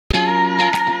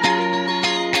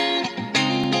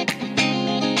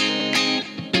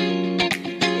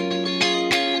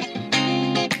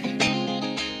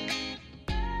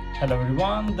Hello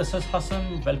everyone, this is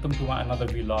Hassan. Welcome to another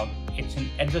vlog. It's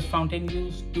an address fountain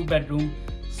use, 2-bedroom,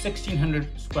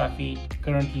 1600 square feet,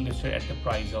 currently listed at the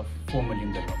price of 4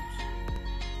 million dirhams.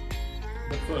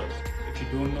 But first, if you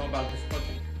don't know about this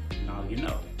project, now you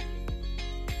know.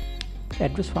 The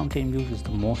address fountain views is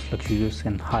the most luxurious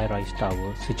and high-rise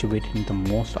tower situated in the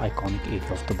most iconic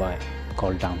area of Dubai,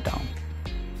 called downtown.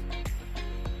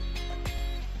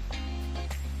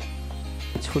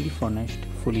 It's fully furnished,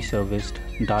 fully serviced,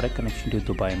 direct connection to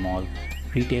Dubai Mall,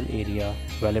 retail area,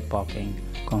 valet parking,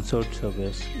 concert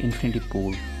service, infinity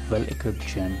pool, well-equipped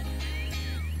gym,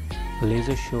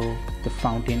 laser show, the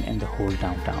fountain and the whole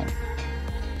downtown.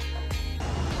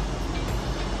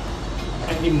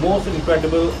 And the most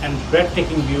incredible and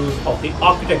breathtaking views of the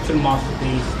architectural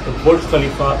masterpiece, the BURJ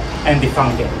KHALIFA and the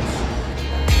fountains.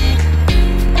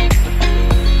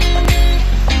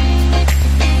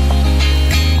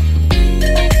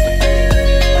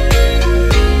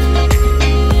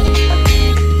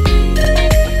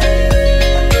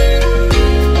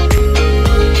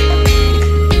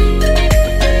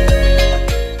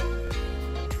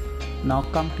 Now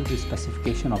come to the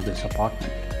specification of this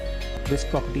apartment. This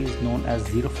property is known as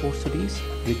 04 Cities,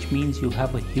 which means you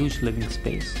have a huge living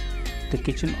space. The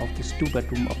kitchen of this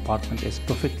 2-bedroom apartment is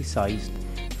perfectly sized,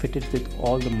 fitted with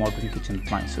all the modern kitchen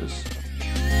appliances.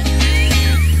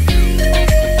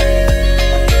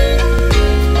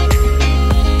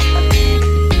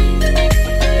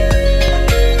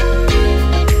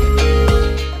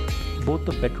 Both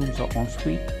the bedrooms are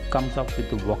ensuite, comes up with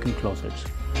the walk-in closets.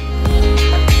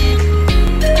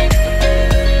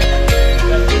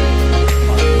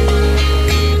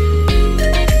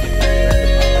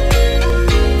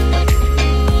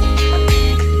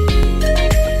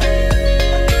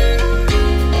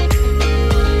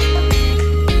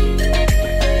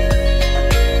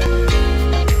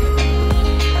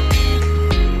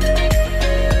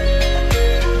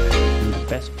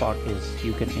 The best part is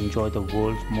you can enjoy the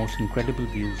world's most incredible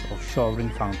views of showering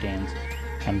fountains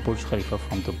and BURJ KHALIFA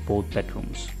from the both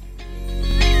bedrooms.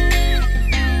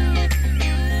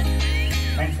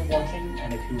 Thanks for watching,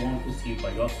 and if you want to see it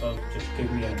by yourself, just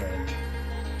give me a ring.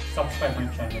 Subscribe my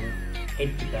channel,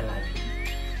 hit the bell icon.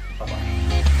 Bye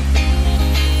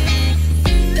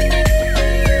bye.